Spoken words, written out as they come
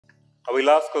I will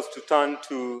ask us to turn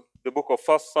to the book of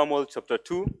 1 Samuel chapter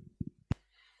 2.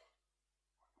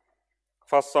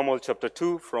 1 Samuel chapter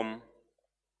 2, from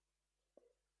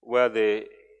where the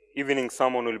evening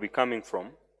sermon will be coming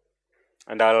from.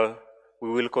 And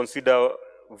we will consider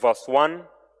verse 1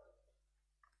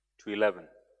 to 11.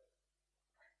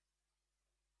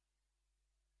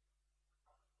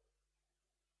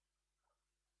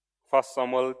 First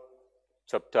Samuel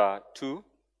chapter 2,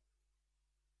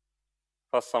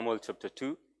 1 Samuel chapter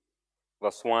 2,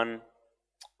 verse 1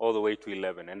 all the way to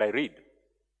 11. And I read,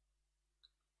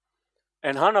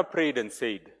 "And Hannah prayed and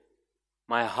said,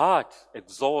 My heart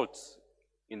exalts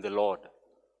in the Lord.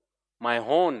 My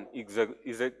horn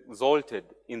is exalted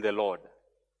in the Lord.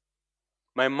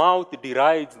 My mouth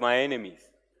derides my enemies,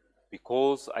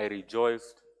 because I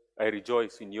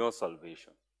rejoice in your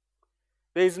salvation.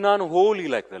 There is none holy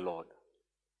like the Lord,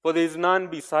 for there is none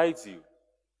besides you.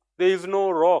 There is no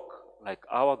rock like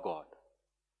our God.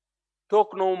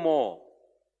 Talk no more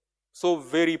so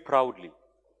very proudly.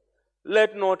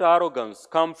 Let not arrogance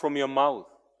come from your mouth,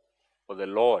 for the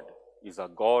Lord is a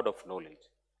God of knowledge,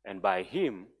 and by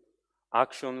him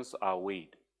actions are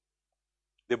weighed.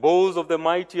 The bows of the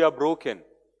mighty are broken,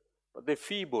 but the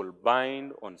feeble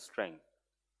bind on strength.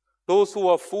 Those who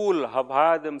are full have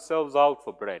hired themselves out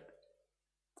for bread,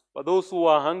 but those who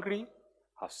are hungry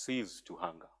have ceased to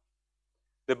hunger.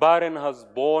 The barren has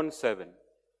borne 7,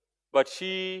 but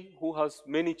she who has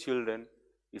many children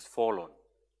is fallen.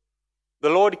 The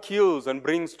Lord kills and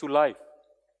brings to life.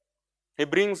 He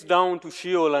brings down to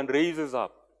Sheol and raises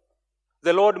up.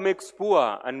 The Lord makes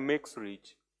poor and makes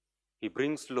rich. He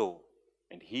brings low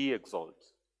and he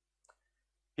exalts.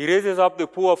 He raises up the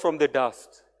poor from the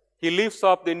dust. He lifts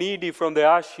up the needy from the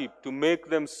ash heap to make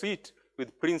them sit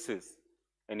with princes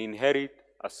and inherit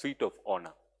a seat of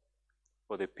honor.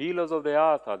 For the pillars of the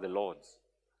earth are the Lord's,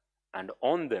 and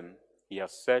on them he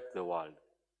has set the world.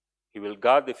 He will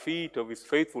guard the feet of his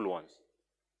faithful ones.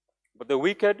 But the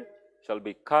wicked shall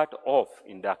be cut off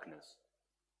in darkness.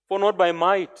 For not by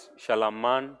might shall a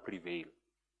man prevail.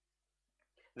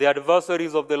 The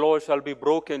adversaries of the Lord shall be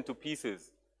broken to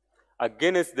pieces.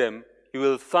 Against them he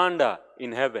will thunder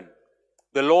in heaven.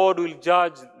 The Lord will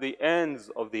judge the ends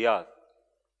of the earth.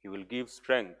 He will give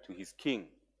strength to his king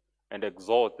and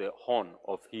exalt the horn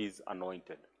of his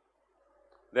anointed."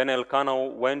 Then Elkanah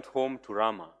went home to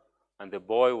Ramah, and the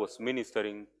boy was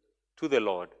ministering to the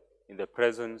Lord in the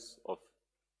presence of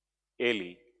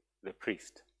Eli the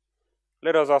priest.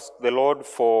 Let us ask the Lord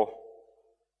for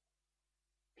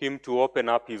him to open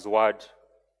up his word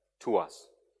to us.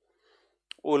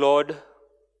 O Lord,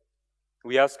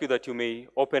 we ask you that you may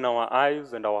open our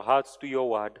eyes and our hearts to your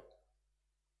word,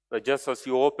 that just as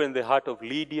you opened the heart of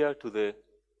Lydia to the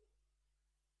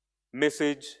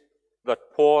message that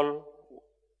Paul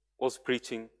was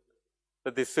preaching,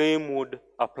 that the same would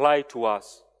apply to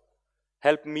us.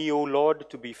 Help me, O Lord,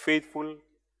 to be faithful,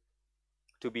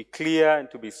 to be clear, and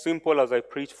to be simple as I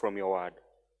preach from your word.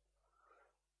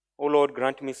 O Lord,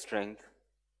 grant me strength.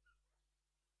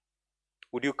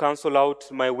 Would you cancel out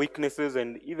my weaknesses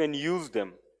and even use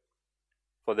them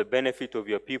for the benefit of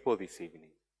your people this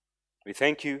evening? We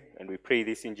thank you and we pray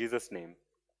this in Jesus' name.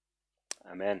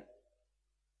 Amen.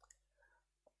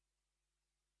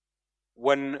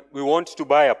 When we want to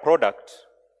buy a product,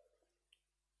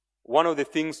 one of the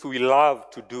things we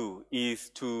love to do is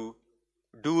to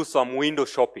do some window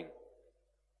shopping.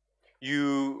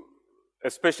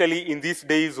 Especially in these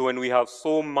days when we have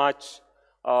so much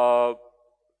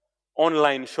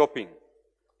online shopping,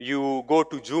 you go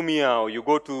to Jumia or you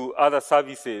go to other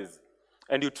services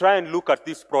and you try and look at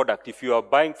this product. If you are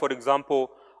buying, for example,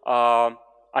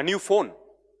 a new phone,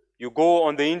 you go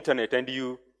on the internet and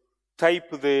you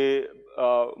type the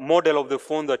model of the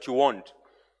phone that you want,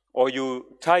 or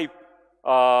you type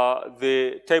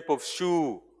the type of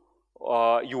shoe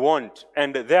you want,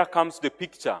 and there comes the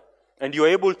picture, and you're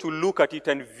able to look at it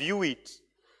and view it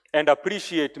and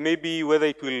appreciate maybe whether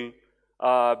it will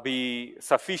be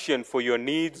sufficient for your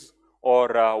needs or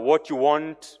what you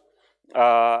want,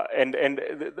 and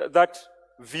that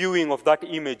viewing of that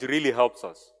image really helps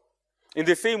us. In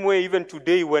the same way, even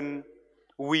today, when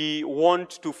we want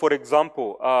to, for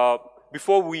example,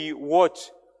 before we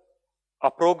watch a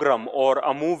program or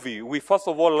a movie, we first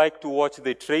of all like to watch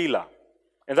the trailer.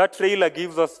 And that trailer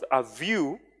gives us a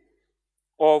view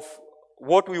of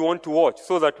what we want to watch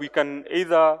so that we can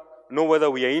either know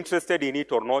whether we are interested in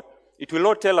it or not. It will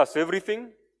not tell us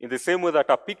everything, in the same way that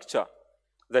a picture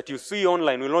that you see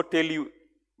online will not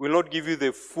give you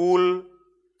the full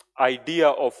idea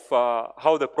of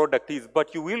how the product is,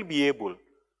 but you will be able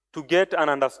to get an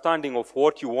understanding of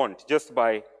what you want just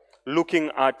by looking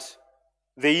at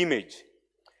the image.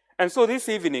 And so this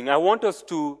evening, I want us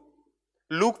to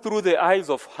look through the eyes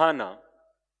of Hannah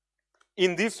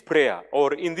in this prayer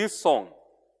or in this song.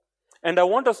 And I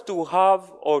want us to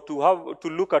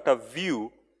look at a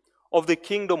view of the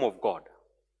kingdom of God.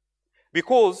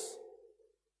 Because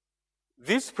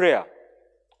this prayer,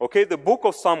 okay, the book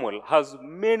of Samuel has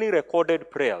many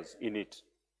recorded prayers in it.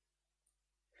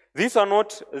 These are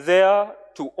not there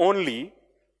to only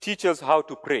teach us how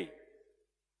to pray,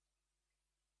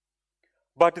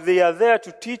 but they are there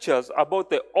to teach us about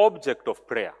the object of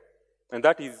prayer, and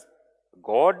that is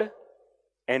God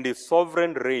and His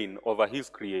sovereign reign over His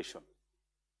creation.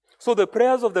 So the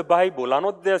prayers of the Bible are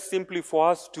not there simply for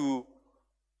us to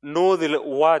know the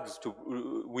words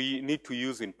we need to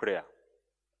use in prayer.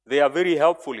 They are very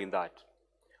helpful in that.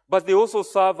 But they also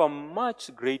serve a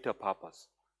much greater purpose,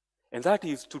 and that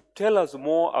is to tell us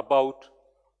more about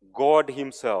God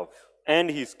Himself and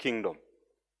His kingdom.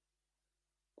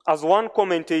 As one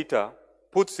commentator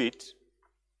puts it,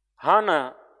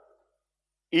 Hannah,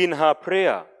 in her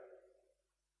prayer,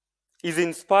 is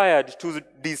inspired to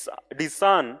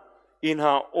discern in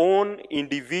her own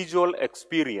individual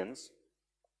experience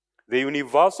the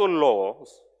universal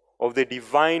laws of the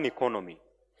divine economy,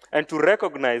 and to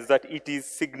recognize that it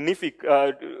is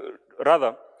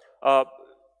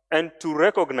and to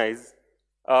recognize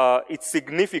its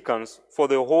significance for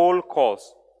the whole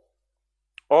course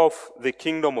of the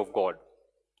kingdom of God.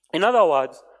 In other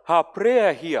words, her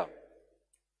prayer here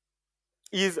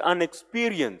is an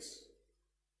experience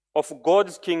of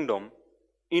God's kingdom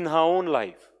in her own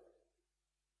life.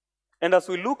 And as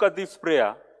we look at this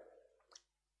prayer,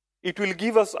 it will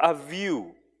give us a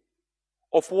view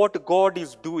of what God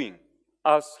is doing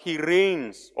as He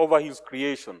reigns over His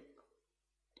creation.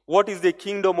 What is the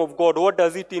kingdom of God? What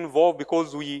does it involve?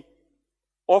 Because we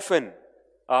often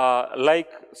like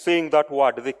saying that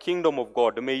word, the kingdom of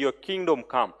God. May your kingdom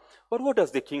come. But what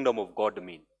does the kingdom of God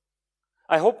mean?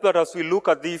 I hope that as we look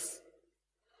at this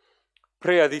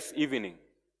prayer this evening,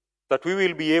 that we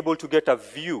will be able to get a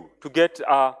view, to get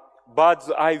a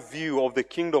bird's eye view of the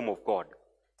kingdom of God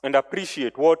and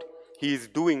appreciate what He is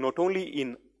doing, not only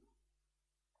in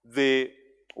the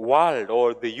world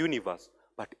or the universe,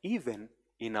 but even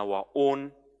in our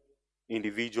own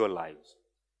individual lives.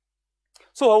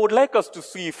 So I would like us to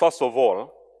see, first of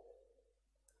all,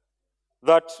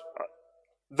 that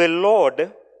the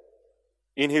Lord,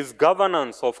 in His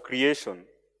governance of creation,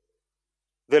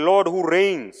 the Lord who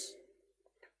reigns,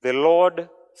 the Lord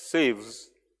saves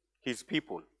His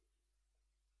people.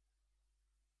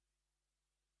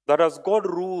 That as God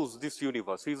rules this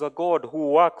universe, He is a God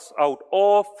who works out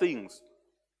all things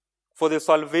for the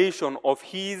salvation of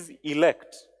His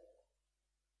elect.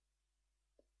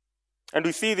 And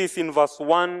we see this in verse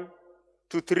 1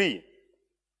 to 3.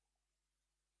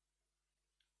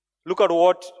 Look at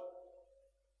what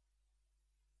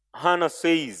Hannah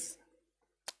says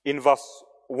in verse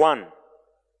 1.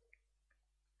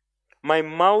 My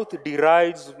mouth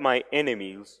derides my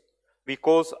enemies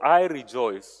because I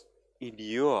rejoice in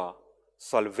your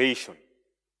salvation.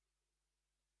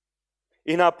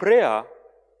 In her prayer,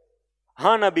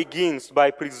 Hannah begins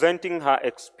by presenting her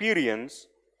experience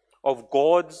of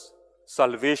God's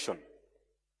salvation.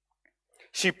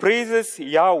 She praises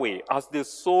Yahweh as the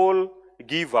sole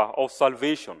giver of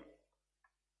salvation.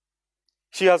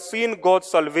 She has seen God's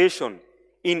salvation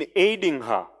in aiding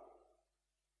her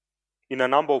in a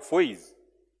number of ways.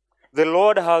 The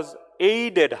Lord has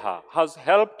aided her, has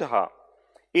helped her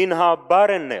in her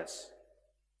barrenness.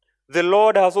 The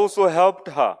Lord has also helped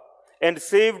her and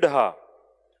saved her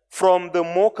from the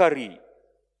mockery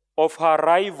of her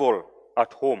rival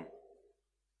at home.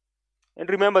 And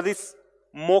remember, these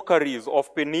mockeries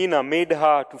of Peninnah made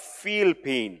her to feel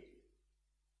pain,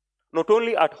 not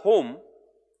only at home,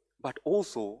 but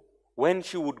also when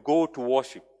she would go to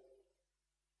worship.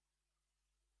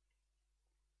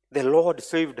 The Lord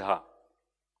saved her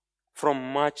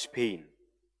from much pain.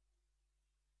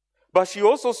 But she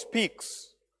also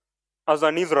speaks as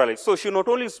an Israelite. So she not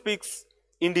only speaks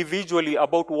individually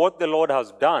about what the Lord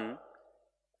has done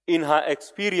in her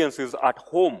experiences at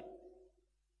home,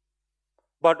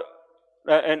 but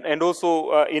and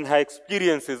also in her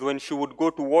experiences when she would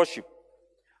go to worship.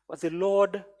 But the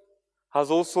Lord has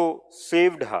also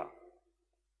saved her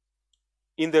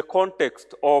in the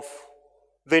context of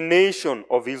the nation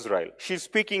of Israel. She's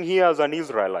speaking here as an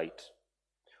Israelite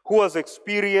who has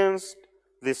experienced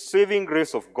the saving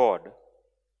grace of God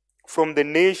from the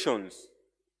nations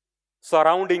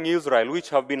surrounding Israel, which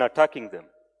have been attacking them.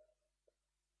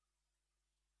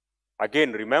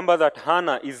 Again, remember that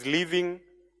Hannah is living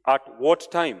at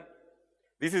what time?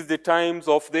 This is the times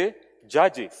of the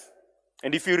judges.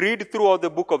 And if you read throughout the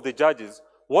book of the Judges,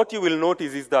 what you will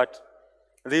notice is that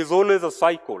there is always a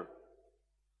cycle.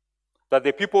 That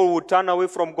the people would turn away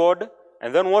from God,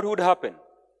 and then what would happen?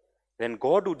 Then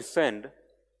God would send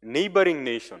neighboring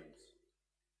nations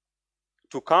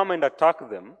to come and attack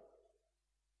them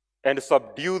and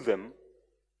subdue them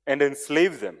and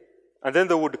enslave them. And then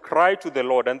they would cry to the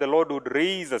Lord, and the Lord would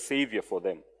raise a savior for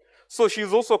them. So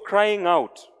she's also crying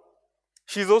out.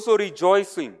 She's also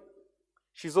rejoicing.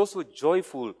 She's also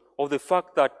joyful of the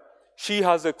fact that she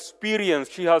has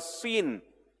experienced, she has seen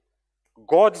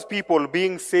God's people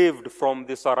being saved from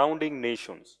the surrounding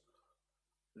nations,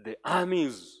 the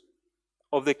armies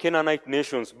of the Canaanite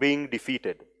nations being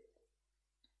defeated.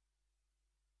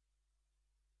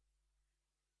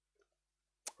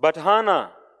 But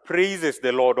Hannah praises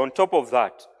the Lord. On top of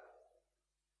that,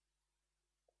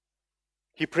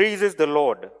 he praises the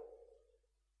Lord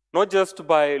not just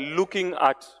by looking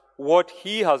at what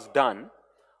he has done,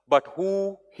 but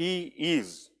who he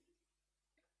is.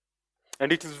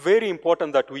 And it is very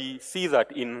important that we see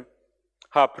that in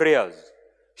her prayers.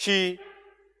 She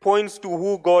points to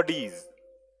who God is.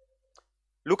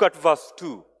 Look at verse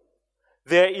 2.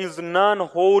 There is none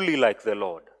holy like the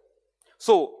Lord.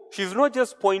 So, she's not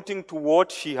just pointing to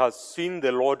what she has seen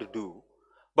the Lord do,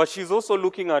 but she's also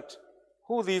looking at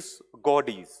who this God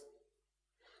is.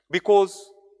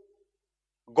 Because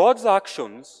God's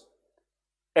actions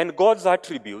and God's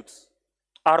attributes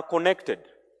are connected.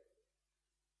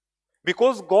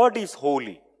 Because God is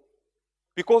holy,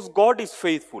 because God is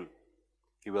faithful,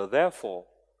 he will therefore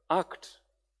act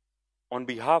on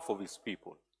behalf of his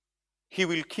people. He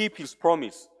will keep his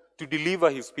promise to deliver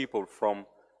his people from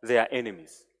their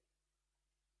enemies.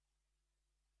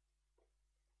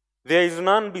 There is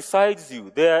none besides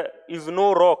you. There is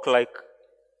no rock like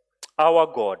our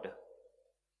God.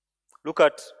 Look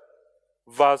at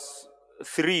verse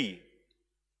 3.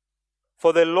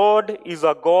 For the Lord is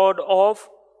a God of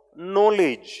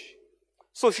knowledge.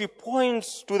 So she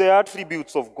points to the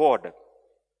attributes of God.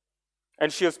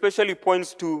 And she especially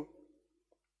points to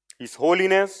his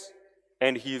holiness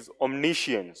and his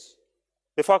omniscience.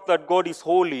 The fact that God is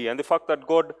holy and the fact that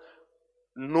God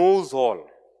knows all.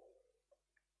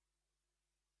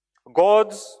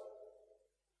 God's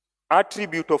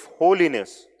attribute of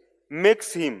holiness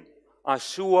makes him a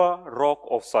sure rock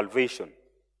of salvation.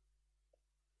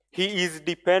 He is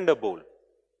dependable.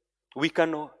 We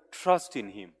can trust in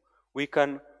him. We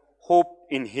can hope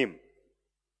in him.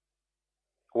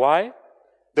 Why?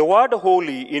 The word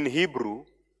holy in Hebrew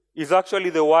is actually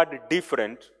the word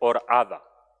different or other.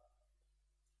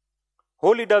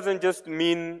 Holy doesn't just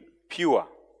mean pure.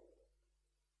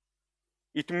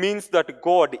 It means that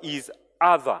God is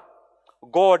other.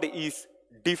 God is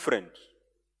different.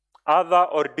 Other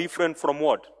or different from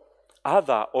what?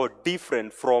 Other or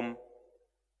different from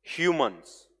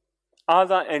humans.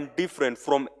 Other and different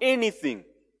from anything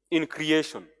in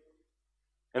creation.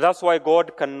 And that's why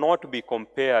God cannot be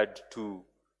compared to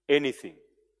anything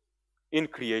in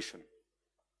creation.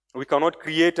 We cannot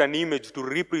create an image to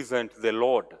represent the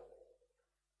Lord,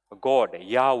 God,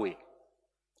 Yahweh.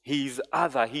 He is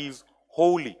other, he is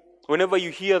holy. Whenever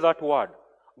you hear that word,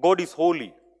 God is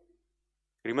holy,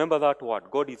 remember that word.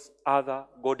 God is other,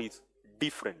 God is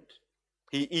different.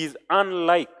 He is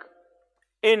unlike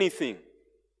anything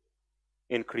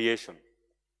in creation.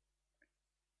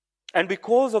 And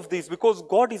because of this, because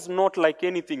God is not like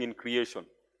anything in creation,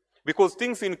 because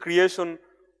things in creation,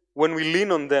 when we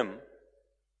lean on them,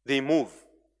 they move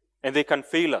and they can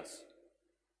fail us.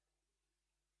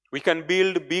 We can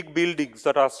build big buildings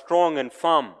that are strong and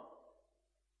firm,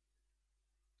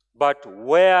 but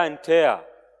wear and tear,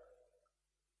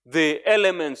 the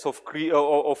elements of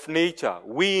nature,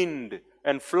 wind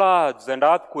and floods and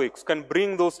earthquakes can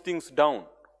bring those things down.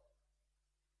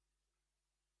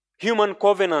 Human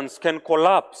covenants can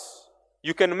collapse.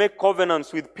 You can make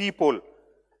covenants with people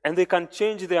and they can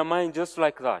change their mind just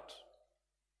like that.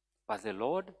 But the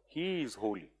Lord, he is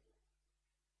holy.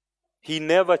 He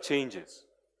never changes.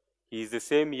 He is the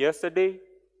same yesterday,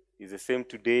 he is the same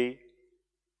today,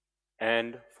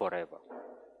 and forever.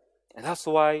 And that's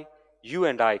why you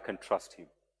and I can trust him.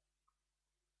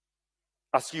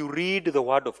 As you read the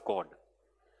word of God,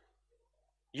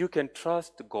 you can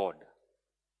trust God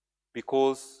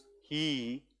because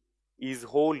he is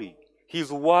holy.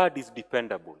 His word is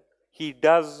dependable. He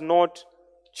does not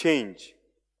change.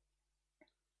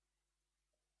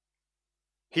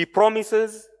 He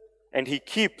promises and he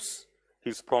keeps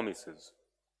his promises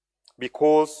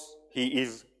because he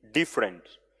is different.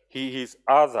 He is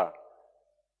other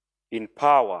in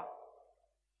power,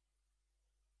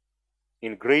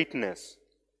 in greatness,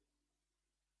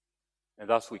 And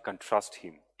thus we can trust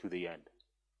him to the end.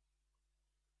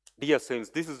 Dear saints,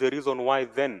 this is the reason why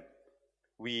then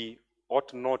we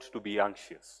ought not to be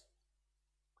anxious.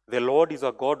 The Lord is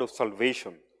a God of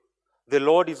salvation. The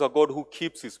Lord is a God who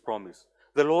keeps his promise.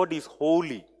 The Lord is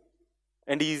holy,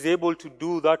 and he is able to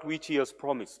do that which he has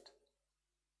promised.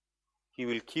 He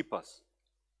will keep us.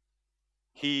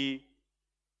 He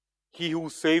who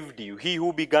saved you, he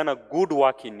who began a good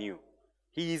work in you,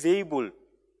 he is able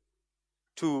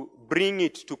to bring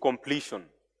it to completion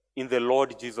in the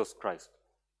Lord Jesus Christ.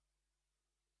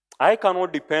 I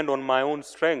cannot depend on my own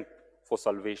strength for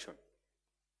salvation.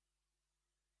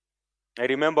 I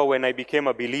remember when I became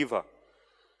a believer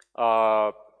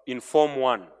in Form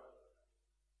 1,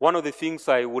 one of the things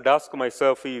I would ask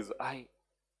myself is,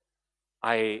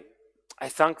 I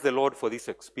thank the Lord for this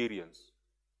experience,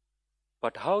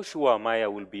 but how sure am I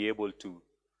will be able to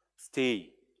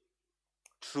stay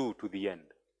true to the end?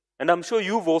 And I'm sure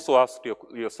you've also asked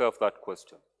yourself that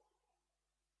question.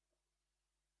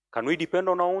 Can we depend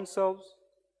on our own selves?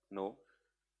 No.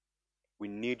 We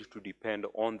need to depend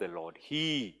on the Lord.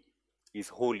 He is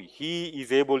holy. He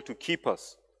is able to keep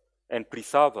us and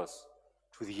preserve us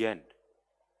to the end.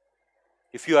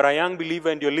 If you are a young believer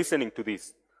and you're listening to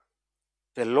this,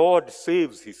 the Lord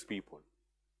saves his people.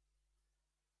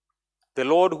 The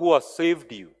Lord who has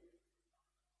saved you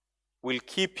will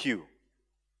keep you,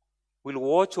 will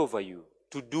watch over you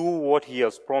to do what he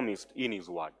has promised in his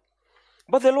word.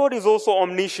 But the Lord is also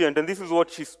omniscient, and this is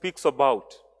what she speaks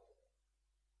about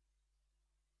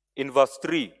in verse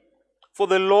 3. For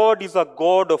the Lord is a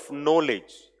God of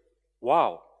knowledge.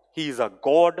 Wow, he is a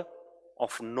God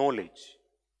of knowledge.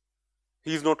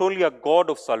 He is not only a God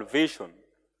of salvation,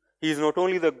 he is not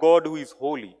only the God who is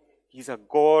holy, he is a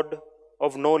God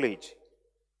of knowledge.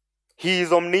 He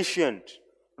is omniscient,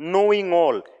 knowing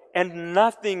all, and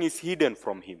nothing is hidden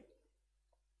from him.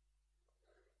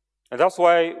 And that's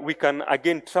why we can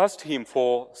again trust him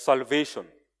for salvation.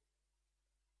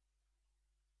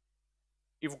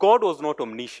 If God was not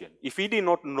omniscient, if he did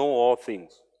not know all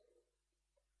things,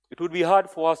 it would be hard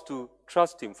for us to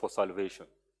trust him for salvation.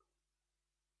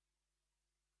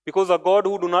 Because a God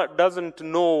who doesn't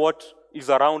know what is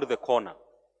around the corner,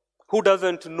 who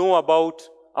doesn't know about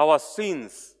our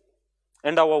sins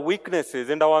and our weaknesses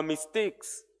and our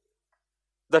mistakes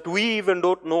that we even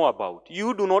don't know about.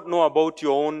 You do not know about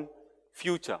your own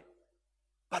future.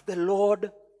 But the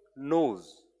Lord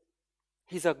knows.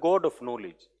 He's a God of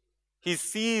knowledge. He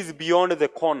sees beyond the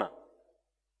corner.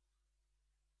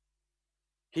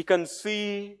 He can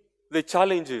see the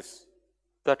challenges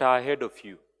that are ahead of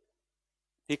you.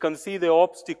 He can see the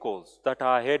obstacles that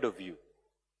are ahead of you.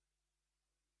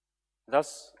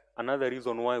 That's another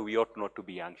reason why we ought not to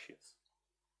be anxious.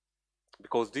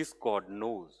 Because this God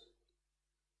knows.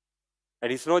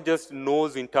 And it's not just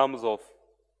knows in terms of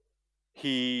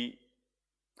he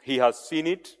has seen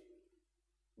it,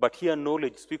 but here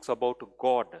knowledge speaks about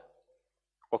God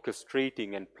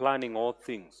orchestrating and planning all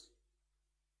things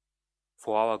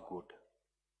for our good.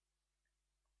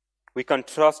 We can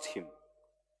trust him.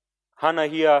 Hannah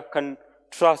here can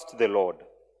trust the Lord.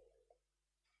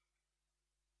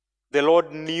 The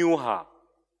Lord knew her.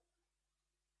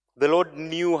 The Lord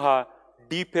knew her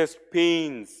deepest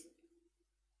pains.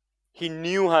 He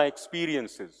knew her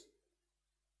experiences.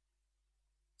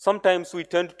 Sometimes we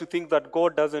tend to think that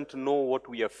God doesn't know what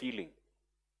we are feeling.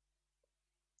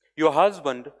 Your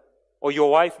husband or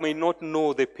your wife may not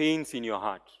know the pains in your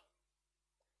heart.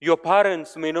 Your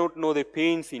parents may not know the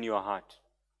pains in your heart.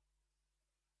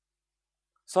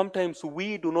 Sometimes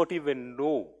we do not even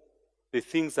know the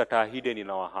things that are hidden in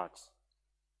our hearts.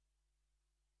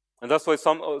 And that's why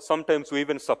sometimes we're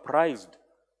even surprised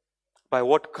by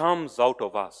what comes out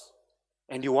of us.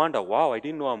 And you wonder, wow, I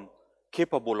didn't know I'm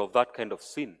capable of that kind of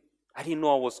sin. I didn't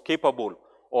know I was capable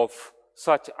of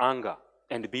such anger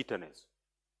and bitterness.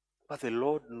 But the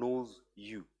Lord knows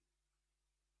you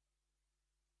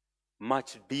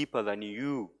much deeper than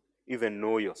you even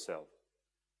know yourself.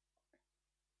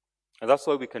 And that's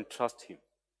why we can trust him.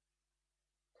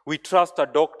 We trust a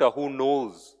doctor who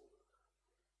knows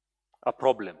a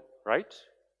problem, right?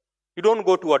 You don't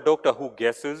go to a doctor who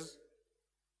guesses.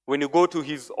 When you go to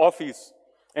his office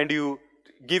and you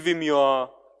give him your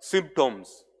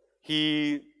symptoms,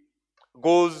 he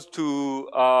goes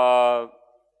to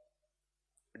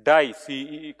dice.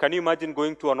 Can you imagine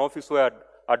going to an office where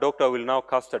a doctor will now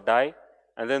cast a die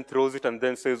and then throws it and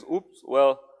then says, oops,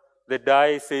 well, the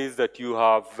die says that you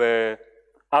have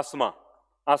asthma.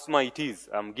 Asthma it is.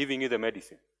 I'm giving you the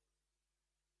medicine.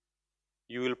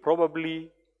 You will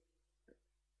probably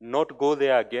not go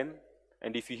there again.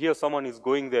 And if you hear someone is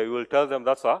going there, you will tell them,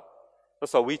 that's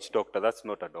a witch doctor. That's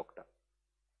not a doctor.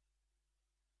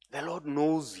 The Lord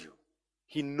knows you.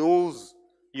 He knows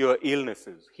your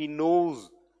illnesses. He knows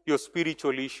your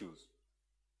spiritual issues.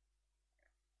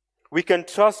 We can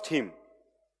trust Him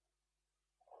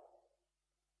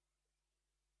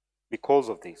because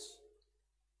of this.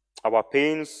 Our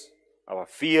pains, our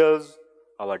fears,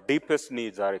 our deepest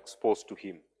needs are exposed to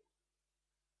Him.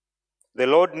 The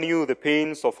Lord knew the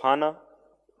pains of Hannah,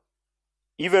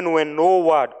 even when no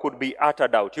word could be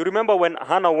uttered out. You remember when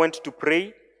Hannah went to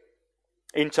pray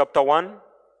in chapter 1?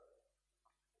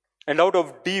 And out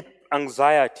of deep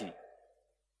anxiety,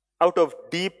 out of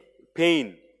deep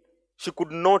pain, she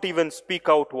could not even speak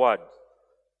out words.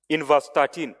 In verse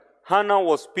 13, Hannah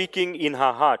was speaking in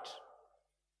her heart.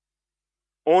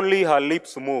 Only her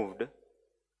lips moved,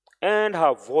 and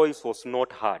her voice was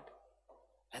not heard.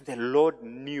 And the Lord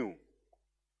knew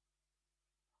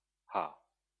her.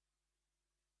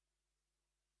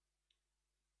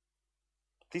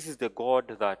 This is the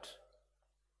God that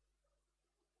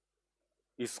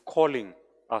is calling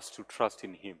us to trust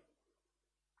in Him.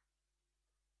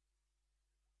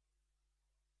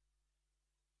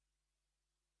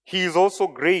 He is also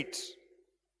great,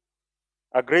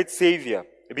 a great Savior,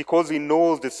 because He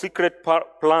knows the secret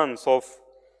plans of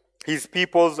His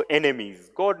people's enemies.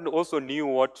 God also knew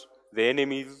what the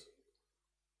enemies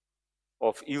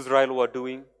of Israel were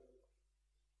doing.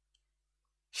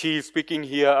 She is speaking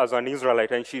here as an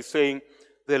Israelite, and she's saying,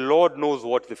 the Lord knows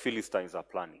what the Philistines are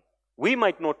planning. We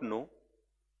might not know,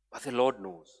 but the Lord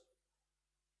knows.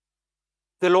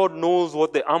 The Lord knows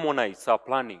what the Ammonites are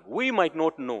planning. We might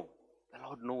not know. The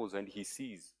Lord knows, and He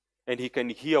sees, and He can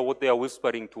hear what they are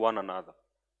whispering to one another.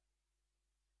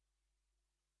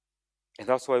 And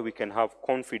that's why we can have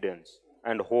confidence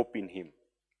and hope in Him.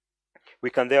 We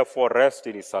can therefore rest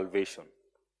in His salvation.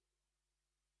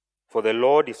 For the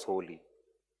Lord is holy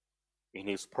in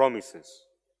His promises,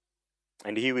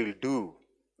 and He will do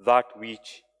that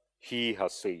which He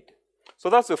has said. So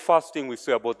that's the first thing we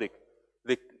say about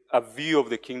a view of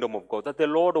the kingdom of God, that the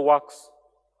Lord works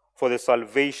for the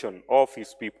salvation of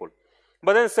His people.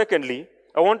 But then secondly,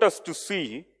 I want us to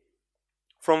see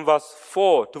from verse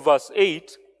 4 to verse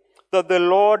 8 that the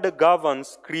Lord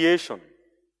governs creation.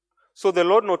 So the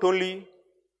Lord not only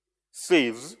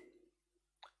saves,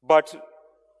 but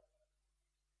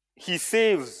He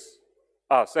saves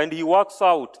us, and He works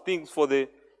out things for the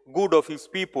good of His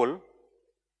people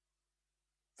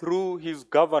through His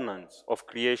governance of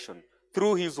creation,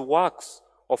 through His works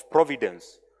of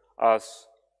providence, as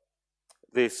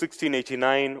the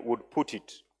 1689 would put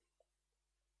it.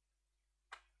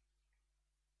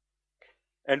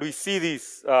 And we see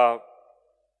this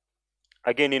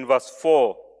again in verse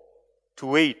 4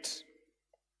 to 8.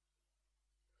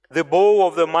 The bow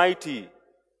of the mighty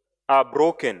are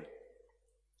broken,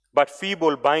 but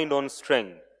feeble bind on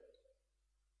strength.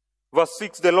 Verse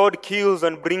 6, the Lord kills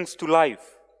and brings to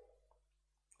life.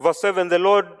 Verse 7, the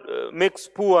Lord makes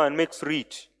poor and makes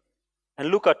rich. And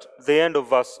look at the end of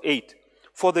verse 8.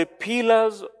 For the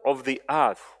pillars of the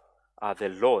earth are the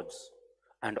Lord's,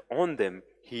 and on them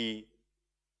He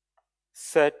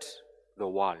set the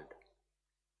world.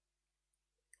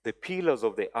 The pillars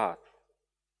of the earth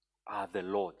are the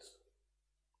Lord's.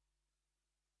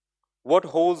 What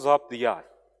holds up the earth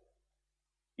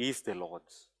is the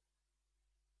Lord's.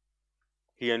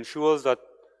 He ensures that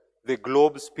the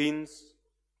globe spins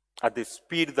at the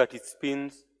speed that it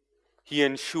spins. He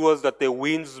ensures that the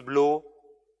winds blow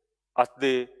at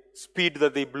the speed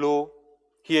that they blow.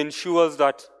 He ensures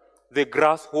that the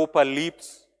grasshopper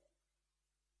leaps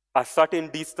a certain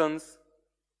distance.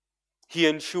 He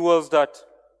ensures that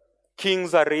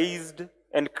kings are raised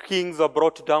and kings are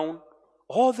brought down.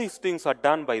 All these things are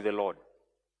done by the Lord.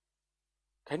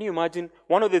 Can you imagine?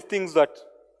 One of the things that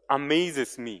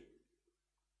amazes me,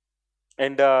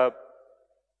 and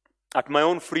at my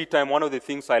own free time, one of the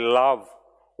things I love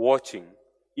watching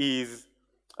is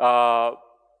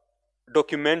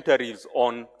documentaries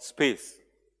on space.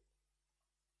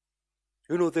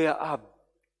 You know, there are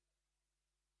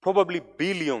probably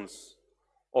billions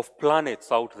of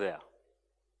planets out there.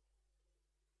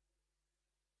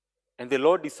 And the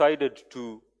Lord decided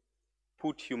to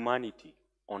put humanity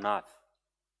on earth.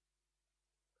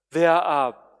 There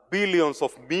are billions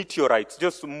of meteorites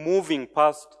just moving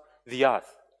past the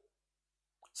earth.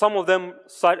 Some of them,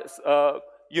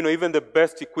 even the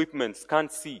best equipments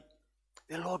can't see.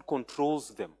 The Lord controls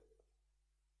them.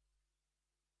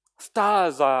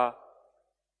 Stars are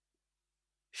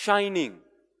shining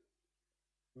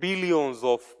billions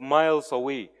of miles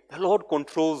away. The Lord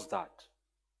controls that.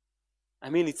 I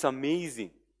mean, it's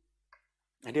amazing.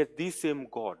 And yet this same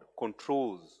God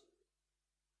controls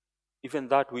even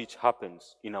that which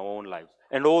happens in our own lives.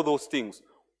 And all those things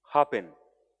happen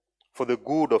for the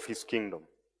good of his kingdom.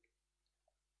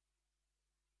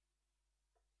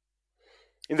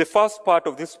 In the first part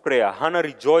of this prayer, Hannah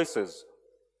rejoices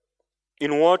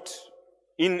in what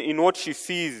she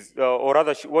sees, or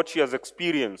rather what she has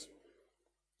experienced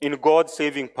in God's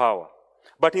saving power.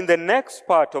 But in the next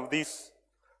part of this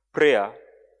prayer,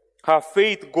 her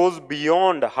faith goes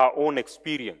beyond her own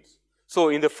experience. So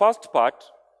in the first part,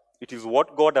 it is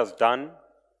what God has done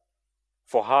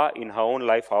for her in her own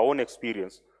life, her own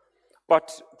experience.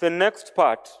 But the next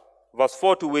part, verse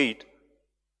 4 to 8,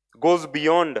 goes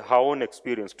beyond her own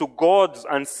experience to God's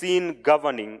unseen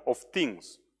governing of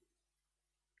things.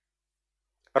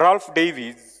 Ralph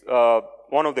Davies,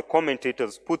 one of the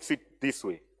commentators, puts it this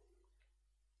way: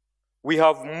 we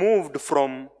have moved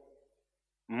from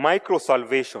micro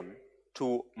salvation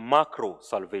to macro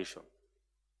salvation.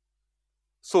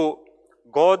 So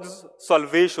God's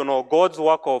salvation, or God's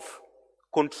work of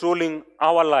controlling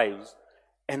our lives,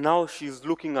 and now she's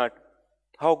looking at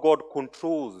how God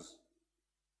controls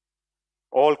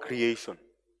all creation,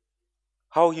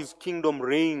 how his kingdom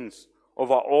reigns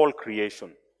over all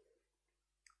creation.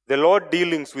 The Lord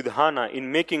dealings with Hannah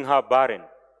in making her barren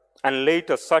and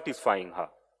later satisfying her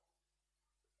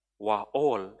were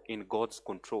all in God's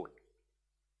control.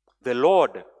 The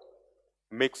Lord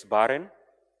makes barren,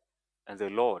 and the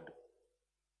Lord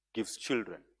gives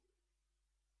children.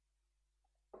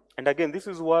 And again, this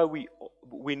is why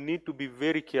we need to be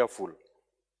very careful.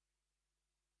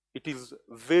 It is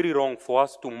very wrong for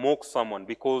us to mock someone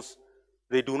because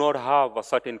they do not have a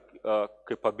certain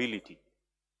capability.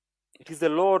 It is the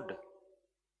Lord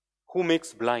who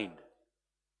makes blind,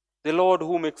 the Lord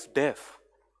who makes deaf.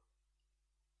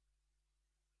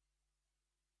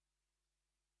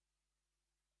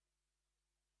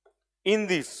 In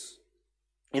this,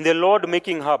 in the Lord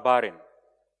making her barren,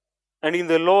 and in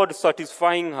the Lord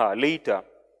satisfying her later,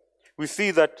 we see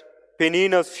that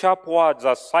Peninnah's sharp words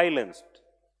are silenced.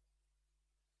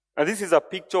 And this is a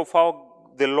picture of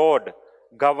how the Lord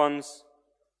governs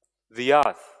the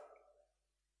earth,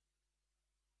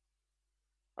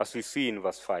 as we see in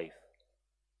verse 5.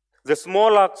 The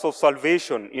small acts of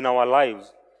salvation in our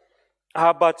lives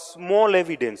are but small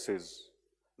evidences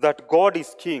that God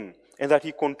is king and that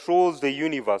he controls the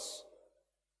universe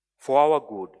for our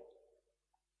good.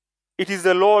 It is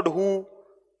the Lord who,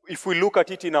 if we look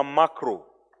at it in a macro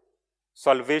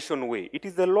salvation way, it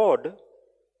is the Lord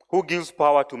who gives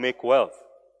power to make wealth.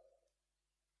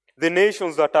 The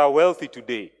nations that are wealthy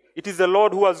today, it is the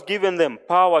Lord who has given them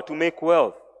power to make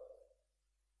wealth.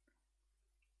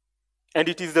 And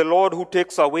it is the Lord who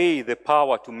takes away the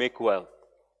power to make wealth.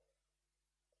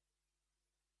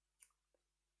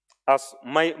 As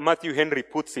Matthew Henry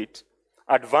puts it,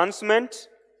 advancement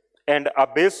and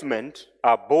abasement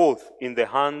are both in the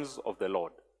hands of the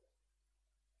Lord.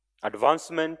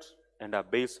 Advancement and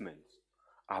abasement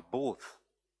are both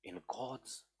in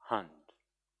God's hand.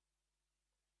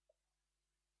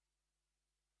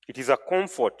 It is a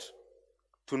comfort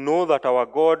to know that our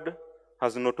God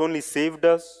has not only saved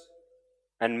us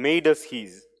and made us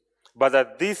his, but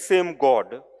that this same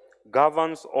God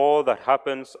governs all that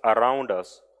happens around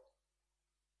us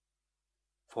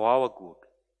for our good,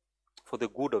 for the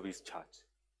good of his church.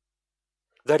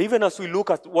 That even as we look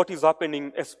at what is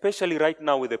happening, especially right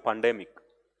now with the pandemic,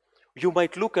 you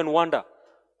might look and wonder,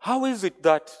 how is it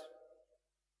that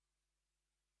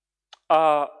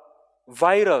a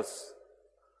virus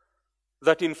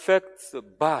that infects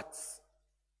bats,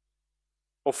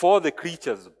 of all the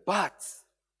creatures, bats,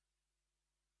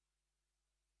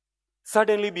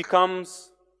 suddenly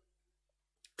becomes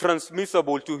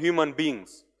transmissible to human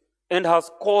beings and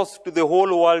has caused the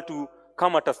whole world to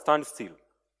come at a standstill?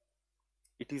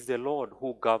 It is the Lord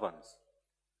who governs.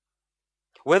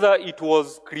 Whether it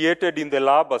was created in the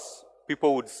lab, as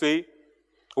people would say,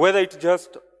 whether it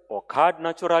just occurred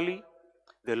naturally,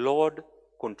 the Lord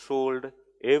controlled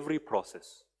every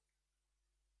process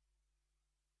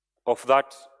of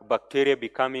that bacteria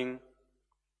becoming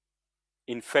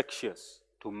infectious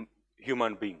to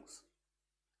human beings.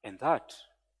 And that,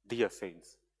 dear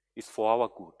saints, is for our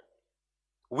good.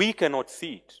 We cannot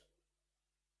see it,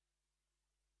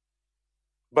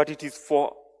 but it is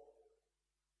for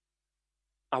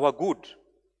our good.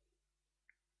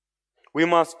 We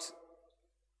must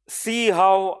see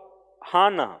how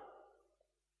Hannah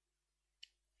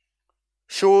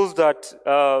shows that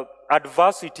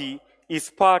adversity is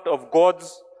part of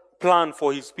God's plan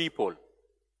for his people.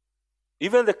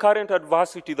 Even the current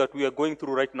adversity that we are going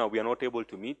through right now, we are not able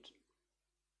to meet.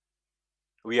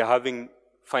 We are having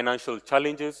financial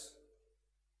challenges.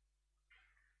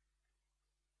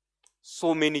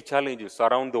 So many challenges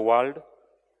around the world.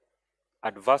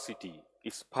 adversity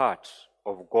is part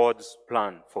of God's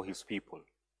plan for his people.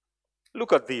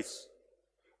 Look at this.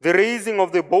 The raising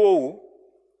of the bow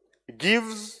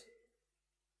gives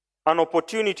an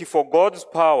opportunity for God's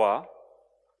power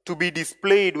to be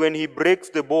displayed when he breaks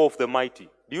the bow of the mighty.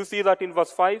 Do you see that in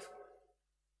verse 5?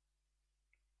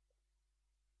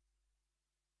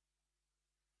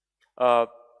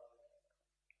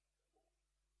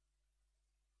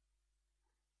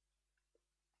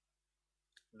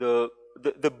 The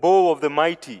bow of the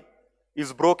mighty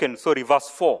is broken. Sorry, verse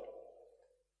 4.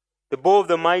 The bow of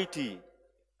the mighty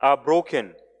are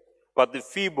broken, but the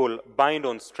feeble bind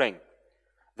on strength.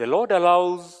 The Lord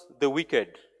allows the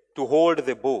wicked to hold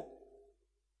the bow,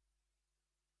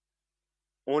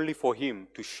 only for him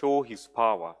to show his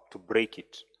power to break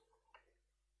it.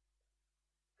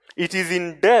 It is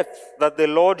in death that the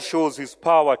Lord shows his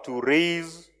power to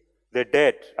raise the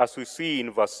dead, as we see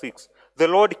in verse 6. The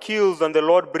Lord kills and the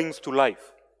Lord brings to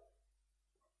life.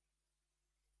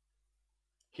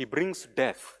 He brings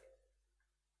death.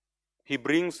 He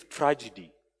brings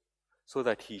tragedy so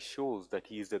that he shows that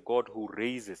he is a God who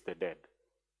raises the dead.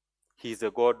 He is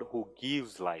a God who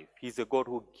gives life. He is a God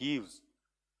who gives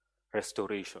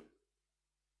restoration.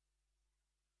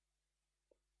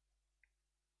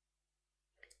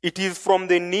 It is from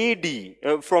the needy,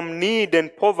 from need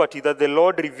and poverty that the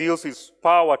Lord reveals his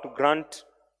power to grant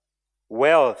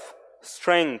wealth,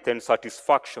 strength, and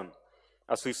satisfaction,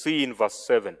 as we see in verse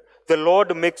 7. The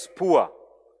Lord makes poor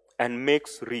and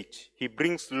makes rich. He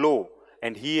brings low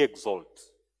and he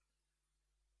exalts.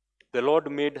 The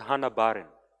Lord made Hannah barren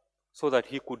so that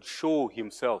he could show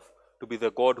himself to be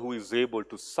the God who is able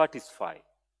to satisfy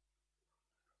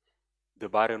the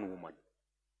barren woman.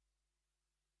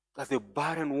 That the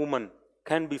barren woman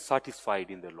can be satisfied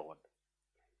in the Lord.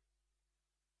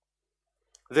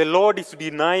 The Lord is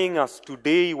denying us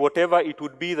today whatever it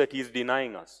would be that he is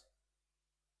denying us,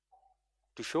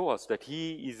 to show us that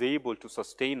he is able to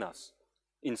sustain us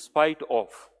in spite of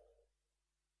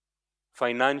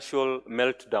financial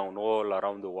meltdown all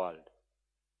around the world.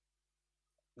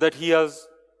 That he has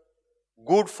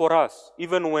good for us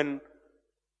even when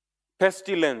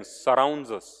pestilence surrounds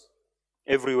us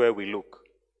everywhere we look.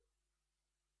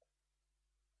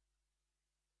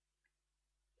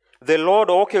 The Lord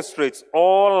orchestrates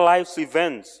all life's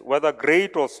events, whether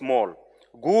great or small,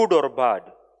 good or bad,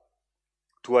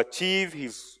 to achieve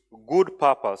his good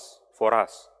purpose for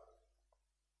us.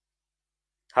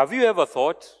 Have you ever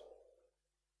thought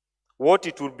what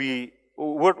it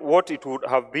would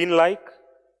have been like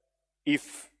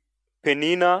if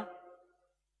Peninnah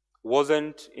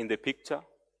wasn't in the picture?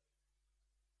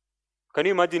 Can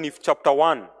you imagine if chapter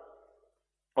 1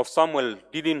 of Samuel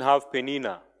didn't have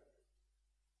Peninnah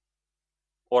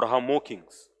or her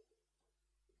mockings?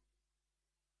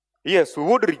 Yes, we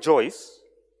would rejoice,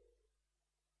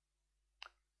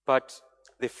 but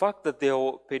the fact that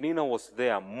Peninnah was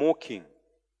there mocking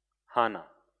Hannah,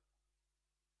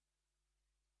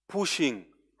 pushing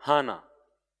Hannah,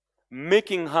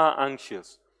 making her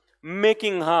anxious,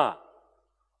 making her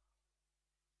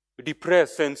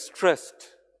depressed and stressed,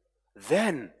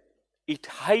 then it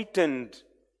heightened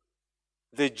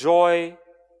the joy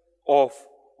of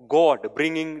God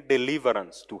bringing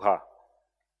deliverance to her.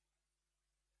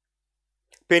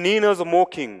 Peninnah's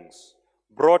mockings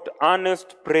brought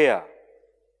earnest prayer,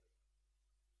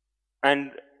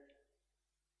 and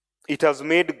it has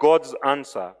made God's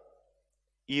answer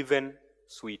even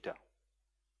sweeter.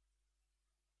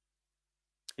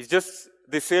 It's just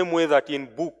the same way that in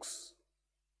books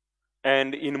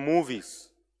and in movies,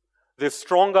 the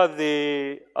stronger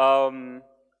the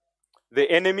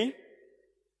enemy,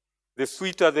 the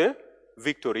sweeter the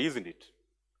victory, isn't it?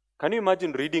 Can you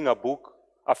imagine reading a book,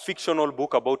 a fictional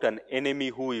book about an enemy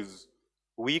who is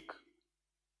weak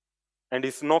and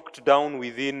is knocked down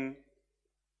within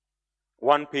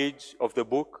one page of the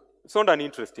book? It's not an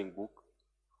interesting book.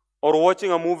 Or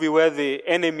watching a movie where the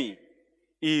enemy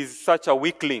is such a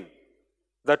weakling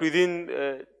that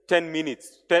within 10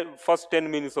 minutes, first 10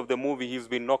 minutes of the movie, he's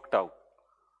been knocked out.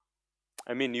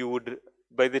 I mean,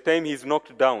 by the time he's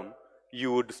knocked down,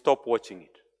 you would stop watching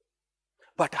it.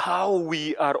 But how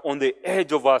we are on the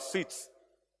edge of our seats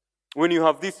when you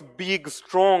have this big,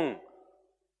 strong,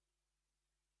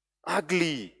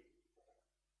 ugly,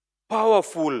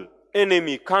 powerful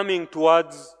enemy coming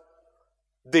towards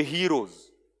the heroes.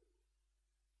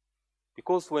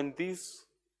 Because when this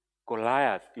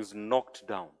Goliath is knocked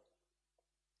down,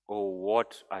 oh,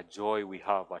 what a joy we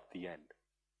have at the end.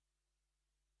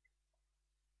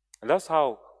 And that's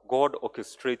how God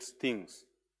orchestrates things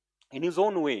in his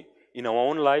own way in our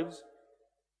own lives.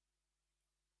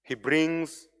 He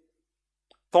brings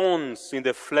thorns in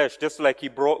the flesh, just like he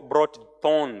brought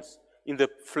thorns in the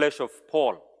flesh of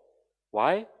Paul.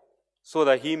 Why? So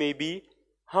that he may be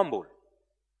humble.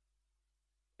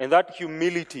 And that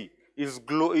humility is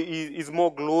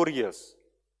more glorious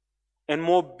and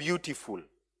more beautiful.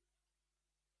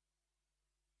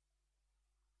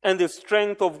 And the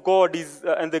strength of God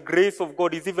and the grace of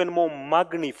God is even more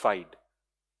magnified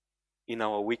in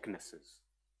our weaknesses.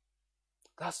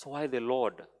 That's why the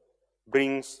Lord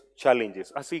brings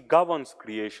challenges as he governs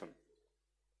creation.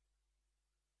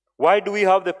 Why do we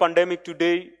have the pandemic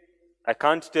today? I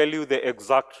can't tell you the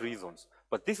exact reasons,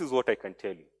 but this is what I can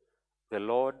tell you. The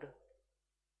Lord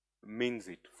means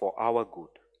it for our good.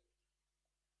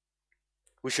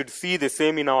 We should see the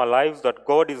same in our lives, that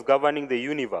God is governing the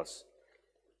universe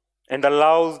and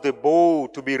allows the bow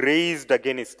to be raised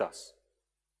against us.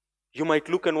 You might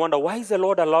look and wonder, why is the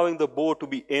Lord allowing the bow to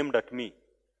be aimed at me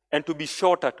and to be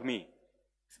shot at me?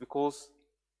 It's because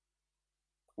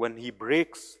when he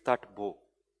breaks that bow,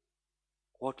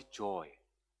 what joy,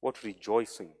 what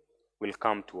rejoicing will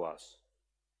come to us.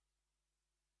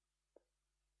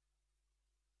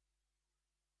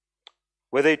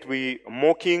 Whether it be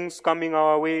mockings coming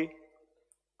our way,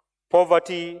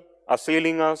 poverty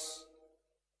assailing us,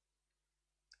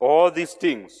 all these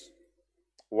things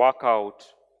work out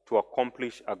to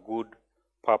accomplish a good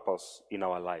purpose in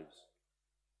our lives.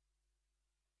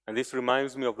 And this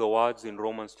reminds me of the words in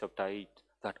Romans chapter 8,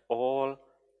 that all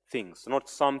things, not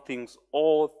some things,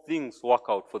 all things work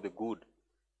out for the good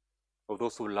of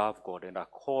those who love God and are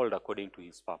called according to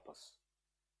his purpose.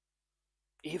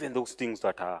 Even those things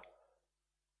that are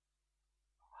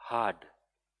hard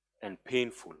and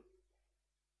painful,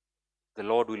 the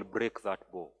Lord will break that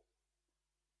bow.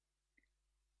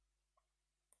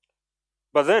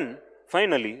 But then,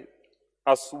 finally,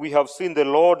 as we have seen, the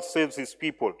Lord saves his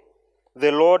people.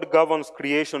 The Lord governs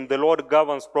creation. The Lord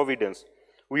governs providence.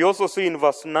 We also see in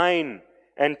verse 9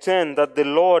 and 10 that the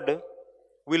Lord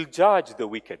will judge the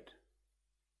wicked.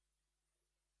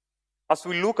 As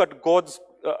we look at God's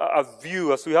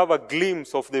view, as we have a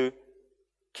glimpse of the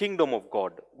kingdom of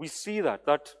God, we see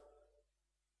that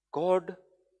God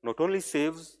not only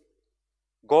saves,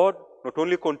 God not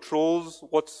only controls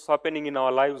what's happening in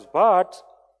our lives, but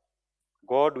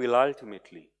God will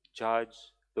ultimately judge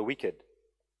the wicked.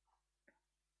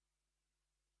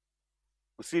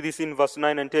 We see this in verse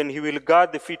 9 and 10. He will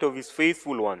guard the feet of his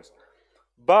faithful ones,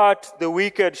 but the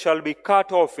wicked shall be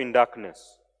cut off in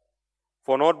darkness.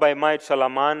 For not by might shall a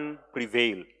man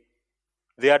prevail.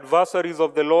 The adversaries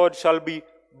of the Lord shall be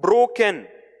broken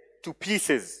to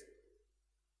pieces.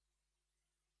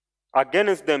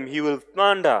 Against them he will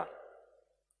thunder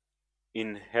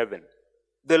in heaven.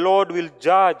 The Lord will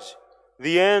judge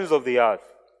the ends of the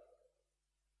earth.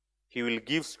 He will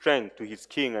give strength to his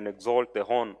king and exalt the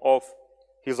horn of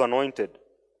his anointed.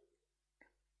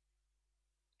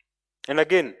 And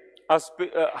again, as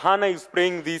Hannah is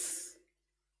praying this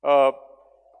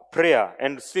prayer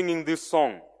and singing this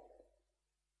song,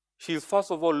 she is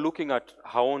first of all looking at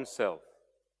her own self.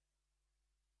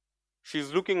 She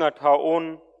is looking at her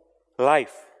own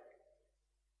life.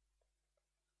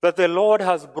 That the Lord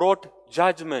has brought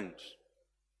judgment.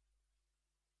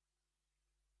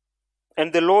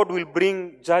 And the Lord will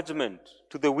bring judgment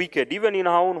to the wicked, even in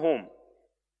her own home.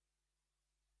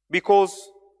 Because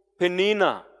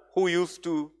Peninnah, who used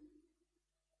to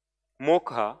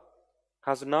mock her,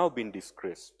 has now been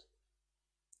disgraced.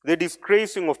 The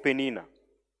disgracing of Peninnah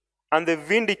and the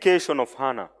vindication of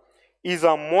Hannah is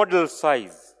a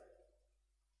model-size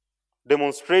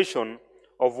demonstration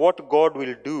of what God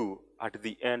will do at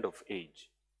the end of age.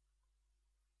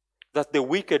 That the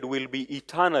wicked will be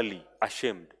eternally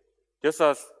ashamed. Just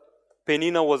as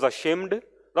Peninnah was ashamed,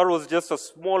 that was just a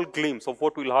small glimpse of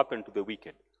what will happen to the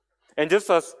wicked. And just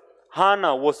as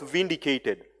Hannah was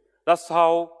vindicated, that's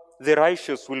how the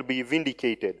righteous will be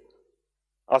vindicated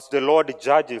as the Lord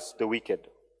judges the wicked.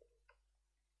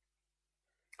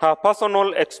 Her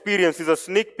personal experience is a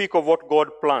sneak peek of what God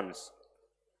plans.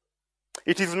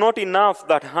 It is not enough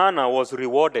that Hannah was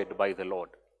rewarded by the Lord.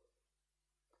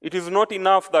 It is not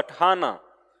enough that Hannah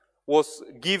was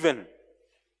given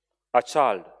a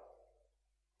child.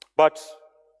 But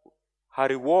her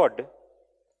reward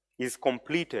is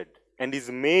completed and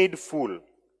is made full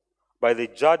by the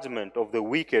judgment of the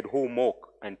wicked who mock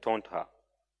and taunt her.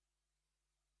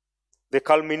 The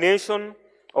culmination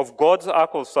of God's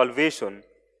ark of salvation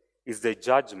is the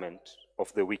judgment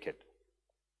of the wicked.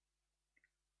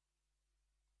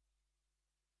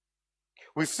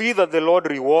 We see that the Lord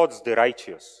rewards the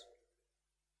righteous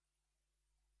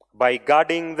by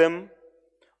guarding them,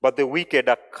 but the wicked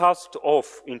are cast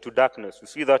off into darkness. We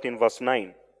see that in verse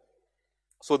 9.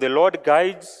 So the Lord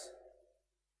guides.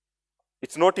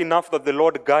 It's not enough that the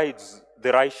Lord guides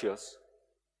the righteous,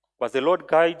 but the Lord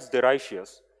guides the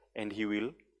righteous and he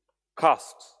will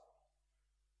cast,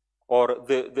 or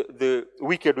the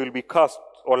wicked will be cast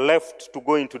or left to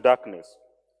go into darkness.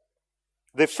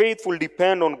 The faithful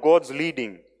depend on God's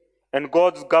leading and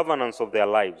God's governance of their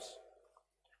lives,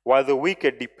 while the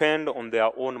wicked depend on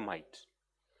their own might.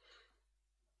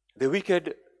 The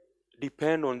wicked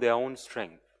depend on their own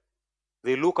strength.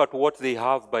 They look at what they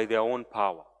have by their own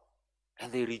power,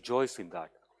 and they rejoice in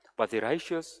that. But the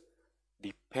righteous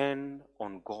depend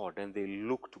on God, and they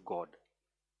look to God.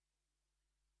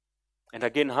 And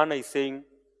again, Hannah is saying,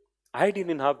 I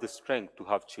didn't have the strength to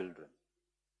have children.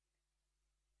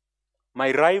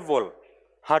 My rival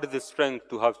had the strength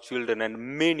to have children, and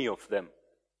many of them.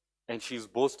 And she's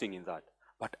boasting in that.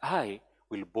 But I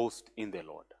will boast in the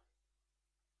Lord.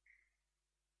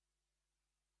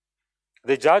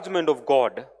 The judgment of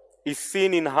God is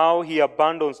seen in how he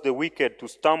abandons the wicked to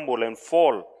stumble and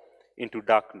fall into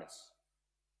darkness.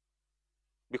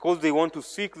 Because they want to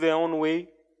seek their own way,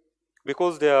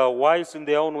 because they are wise in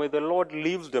their own way, the Lord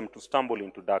leaves them to stumble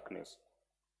into darkness.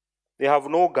 They have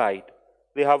no guide.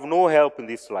 They have no help in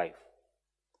this life.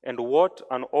 And what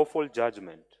an awful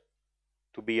judgment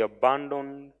to be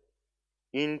abandoned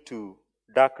into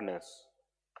darkness,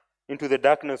 into the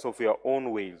darkness of your own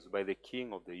ways by the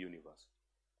King of the universe.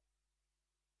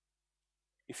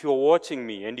 If you're watching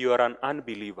me and you are an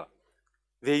unbeliever,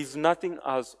 there is nothing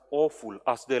as awful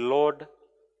as the Lord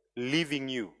leaving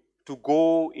you to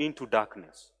go into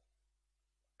darkness.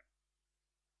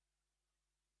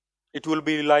 It will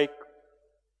be like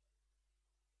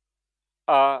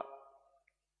a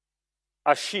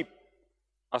sheep,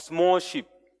 a small sheep,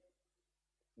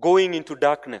 going into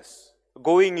darkness,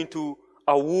 going into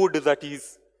a wood that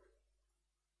is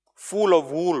full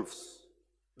of wolves,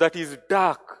 that is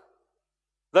dark.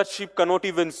 That sheep cannot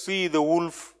even see the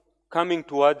wolf coming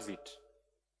towards it.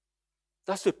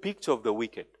 That's a picture of the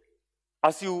wicked.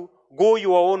 As you go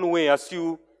your own way, as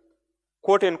you,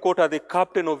 quote unquote, are the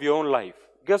captain of your own life,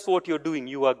 guess what you're doing?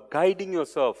 You are guiding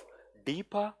yourself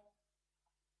deeper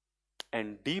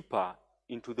and deeper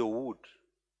into the wood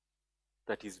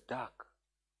that is dark,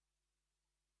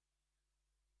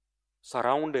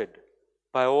 surrounded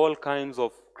by all kinds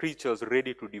of creatures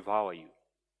ready to devour you.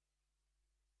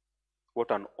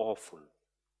 What an awful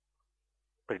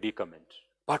predicament.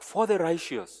 But for the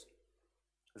righteous,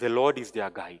 the Lord is their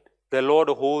guide. The Lord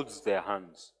holds their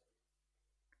hands.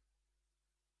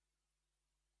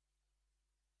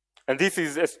 And this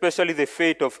is especially the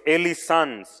fate of Eli's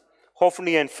sons,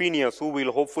 Hophni and Phinehas, who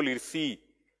we'll hopefully see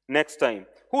next time,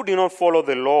 who did not follow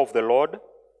the law of the Lord.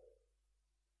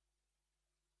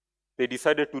 They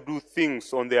decided to do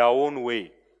things on their own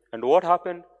way. And what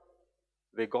happened?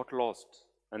 They got lost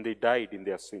and they died in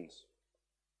their sins.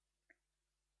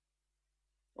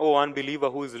 Oh, unbeliever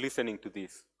who is listening to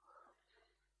this,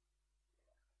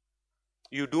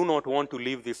 you do not want to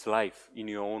live this life in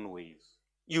your own ways.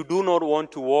 You do not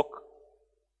want to walk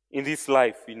in this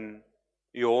life in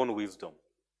your own wisdom.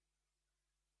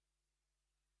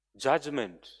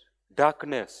 Judgment,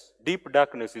 darkness, deep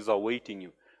darkness is awaiting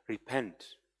you.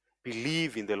 Repent.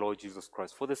 Believe in the Lord Jesus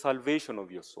Christ for the salvation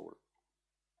of your soul.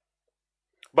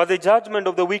 But the judgment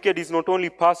of the wicked is not only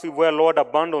passive, where the Lord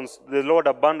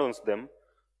abandons them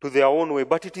to their own way,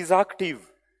 but it is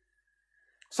active.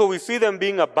 So we see them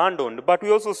being abandoned, but we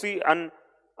also see an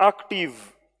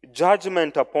active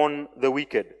judgment upon the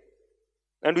wicked.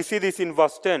 And we see this in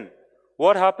verse 10.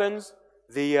 What happens?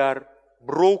 They are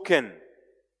broken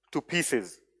to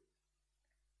pieces.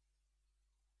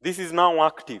 This is now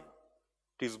active.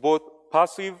 It is both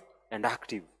passive and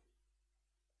active.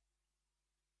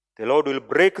 The Lord will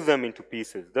break them into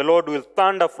pieces. The Lord will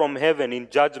thunder from heaven in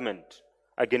judgment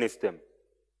against them.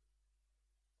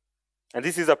 And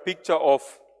this is a picture of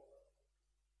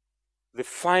the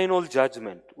final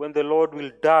judgment, when the Lord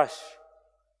will dash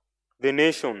the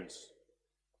nations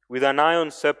with an iron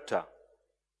scepter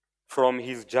from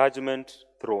his judgment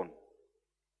throne.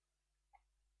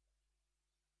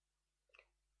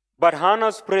 But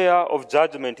Hannah's prayer of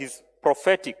judgment is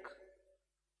prophetic.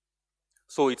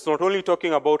 So it's not only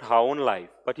talking about her own life,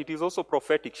 but it is also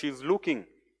prophetic. She is looking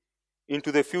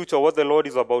into the future, what the Lord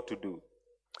is about to do.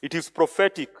 It is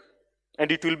prophetic,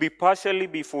 and it will be partially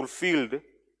be fulfilled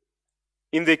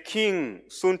in the king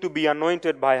soon to be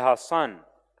anointed by her son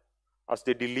as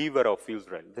the deliverer of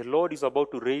Israel. The Lord is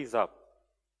about to raise up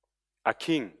a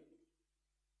king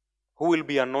who will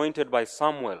be anointed by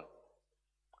Samuel,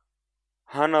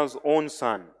 Hannah's own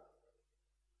son.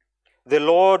 The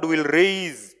Lord will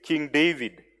raise King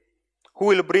David who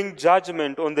will bring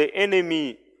judgment on the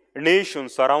enemy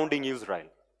nations surrounding Israel.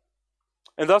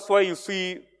 And that's why you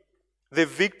see the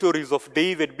victories of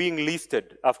David being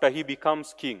listed after he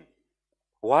becomes king.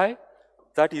 Why?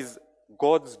 That is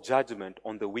God's judgment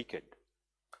on the wicked.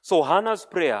 So Hannah's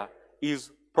prayer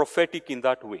is prophetic in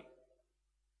that way.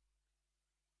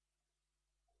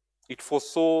 It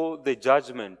foresaw the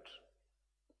judgment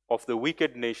of the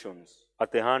wicked nations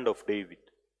at the hand of David.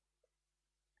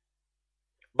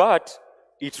 But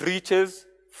it reaches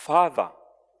further.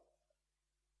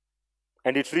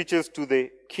 And it reaches to the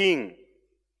King,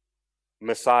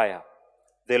 Messiah,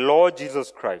 the Lord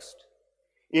Jesus Christ,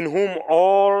 in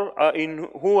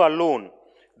who alone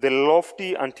the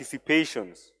lofty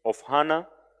anticipations of Hannah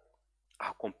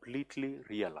are completely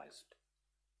realized.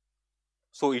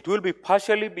 So it will be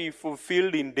partially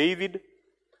fulfilled in David,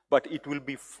 but it will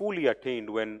be fully attained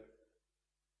when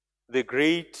the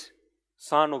great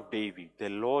Son of David, the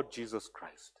Lord Jesus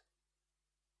Christ,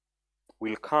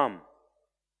 will come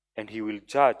and he will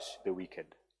judge the wicked.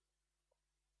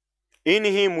 In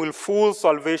him will full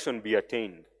salvation be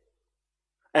attained,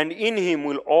 and in him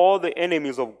will all the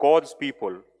enemies of God's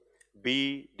people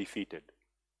be defeated.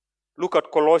 Look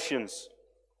at Colossians.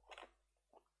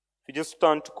 If you just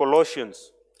turn to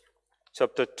Colossians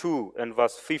chapter 2 and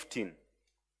verse 15.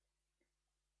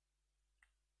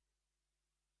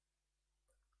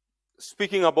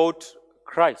 Speaking about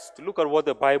Christ, look at what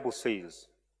the Bible says.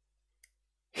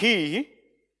 He,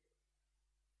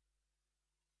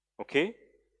 okay,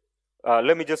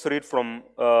 let me just read from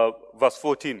verse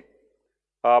 14.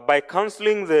 By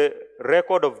cancelling the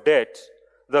record of debt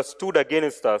that stood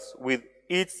against us with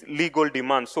its legal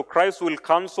demands. So Christ will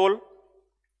cancel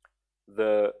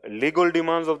the legal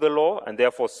demands of the law and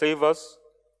therefore save us.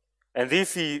 And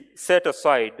this he set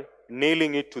aside,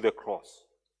 nailing it to the cross.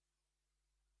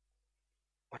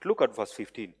 But look at verse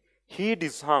 15. He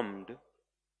disarmed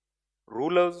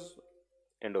rulers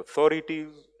and authorities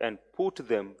and put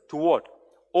them to what?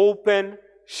 Open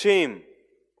shame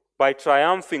by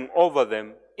triumphing over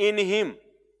them in him.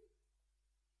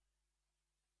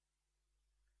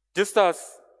 Just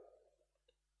as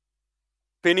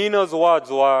Penina's words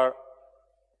were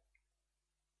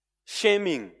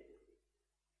shaming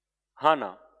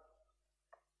Hannah,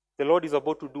 the Lord is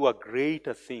about to do a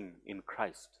greater thing in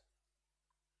Christ.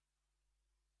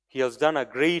 He has done a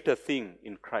greater thing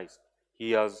in Christ.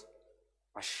 He has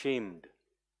ashamed.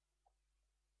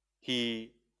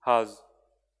 He has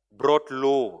brought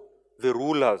low the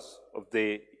rulers of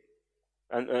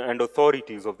and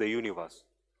authorities of the universe.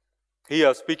 He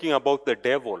is speaking about the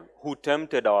devil who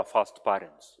tempted our first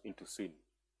parents into sin.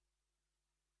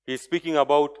 He is speaking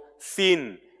about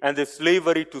sin and the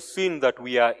slavery to sin that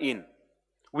we are in.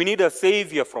 We need a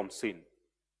savior from sin.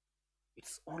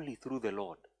 It's only through the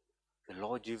Lord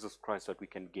Jesus Christ, that we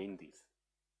can gain this.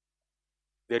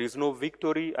 There is no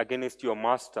victory against your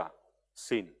master,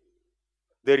 sin.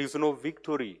 There is no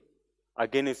victory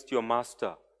against your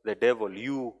master, the devil,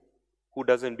 you who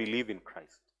doesn't believe in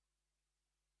Christ,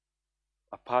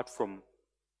 apart from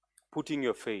putting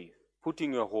your faith,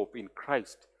 putting your hope in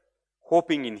Christ,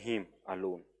 hoping in him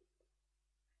alone.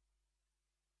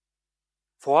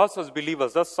 For us as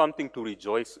believers, that's something to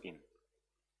rejoice in.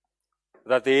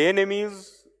 That the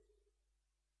enemies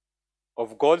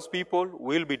of God's people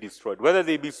will be destroyed, whether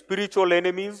they be spiritual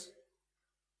enemies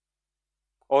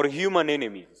or human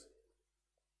enemies.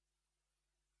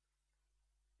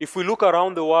 If we look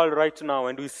around the world right now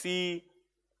and we see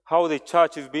how the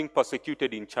church is being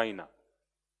persecuted in China,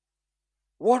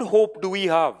 what hope do we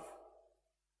have?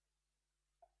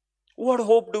 What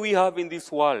hope do we have in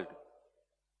this world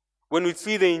when we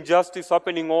see the injustice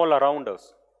happening all around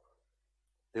us?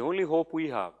 The only hope we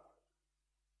have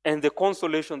and the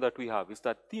consolation that we have is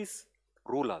that these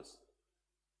rulers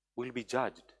will be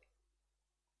judged.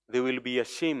 They will be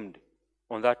ashamed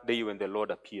on that day when the Lord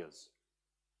appears.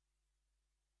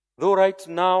 Though right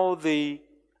now they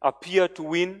appear to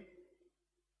win,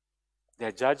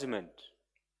 their judgment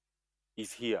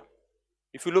is here.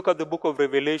 If you look at the book of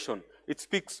Revelation, it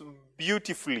speaks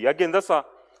beautifully. Again, that's a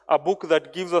book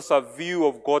that gives us a view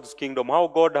of God's kingdom, how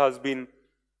God has been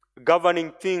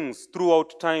governing things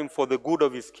throughout time for the good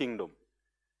of his kingdom.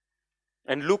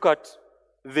 And look at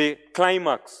the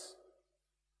climax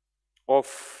of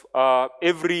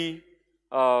every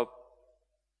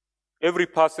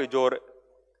passage or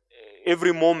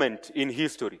every moment in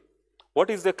history. What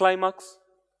is the climax?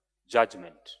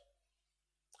 Judgment.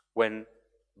 When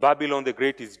Babylon the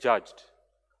Great is judged,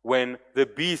 when the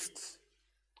beasts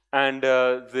and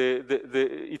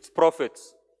its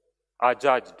prophets are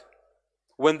judged,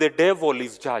 when the devil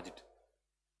is judged.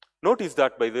 Notice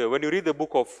that, by the way, when you read the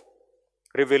book of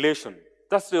Revelation.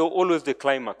 That's always the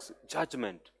climax.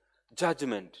 Judgment,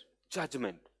 judgment,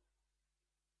 judgment.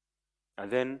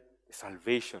 And then the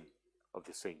salvation of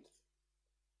the saints.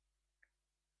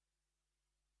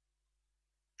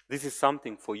 This is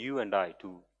something for you and I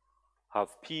to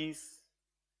have peace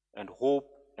and hope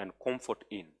and comfort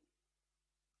in.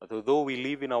 That although we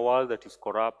live in a world that is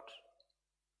corrupt,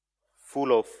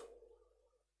 full of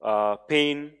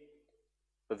pain,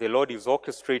 that the Lord is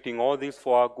orchestrating all this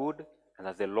for our good, and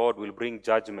that the Lord will bring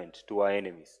judgment to our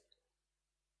enemies.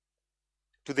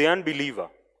 To the unbeliever,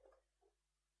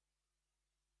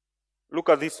 look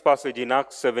at this passage in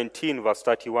Acts 17, verse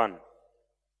 31.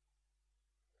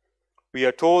 We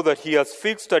are told that he has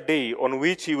fixed a day on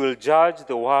which he will judge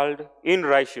the world in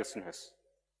righteousness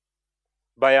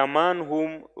by a man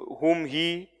whom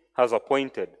he has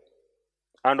appointed.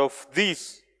 And of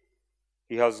this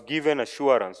he has given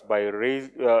assurance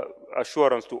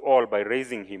to all by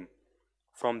raising him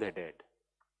from the dead.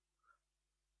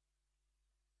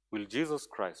 Will Jesus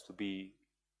Christ be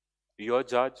your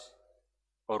judge,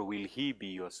 or will he be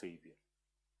your Savior?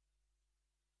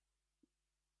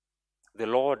 The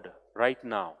Lord, right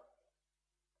now,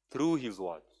 through his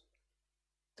word,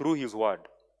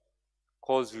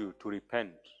 calls you to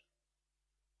repent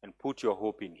and put your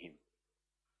hope in him.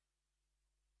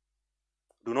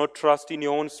 Do not trust in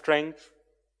your own strength.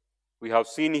 We have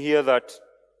seen here that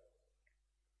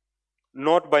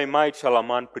not by might shall a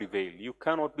man prevail. You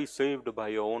cannot be saved by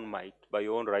your own might, by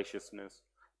your own righteousness,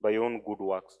 by your own good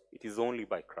works. It is only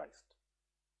by Christ.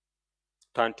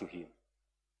 Turn to him.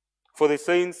 For the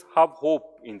saints have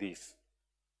hope in this.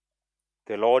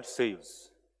 The Lord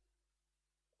saves.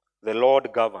 The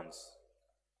Lord governs.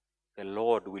 The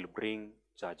Lord will bring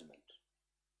judgment.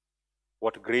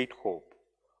 What great hope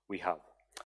we have.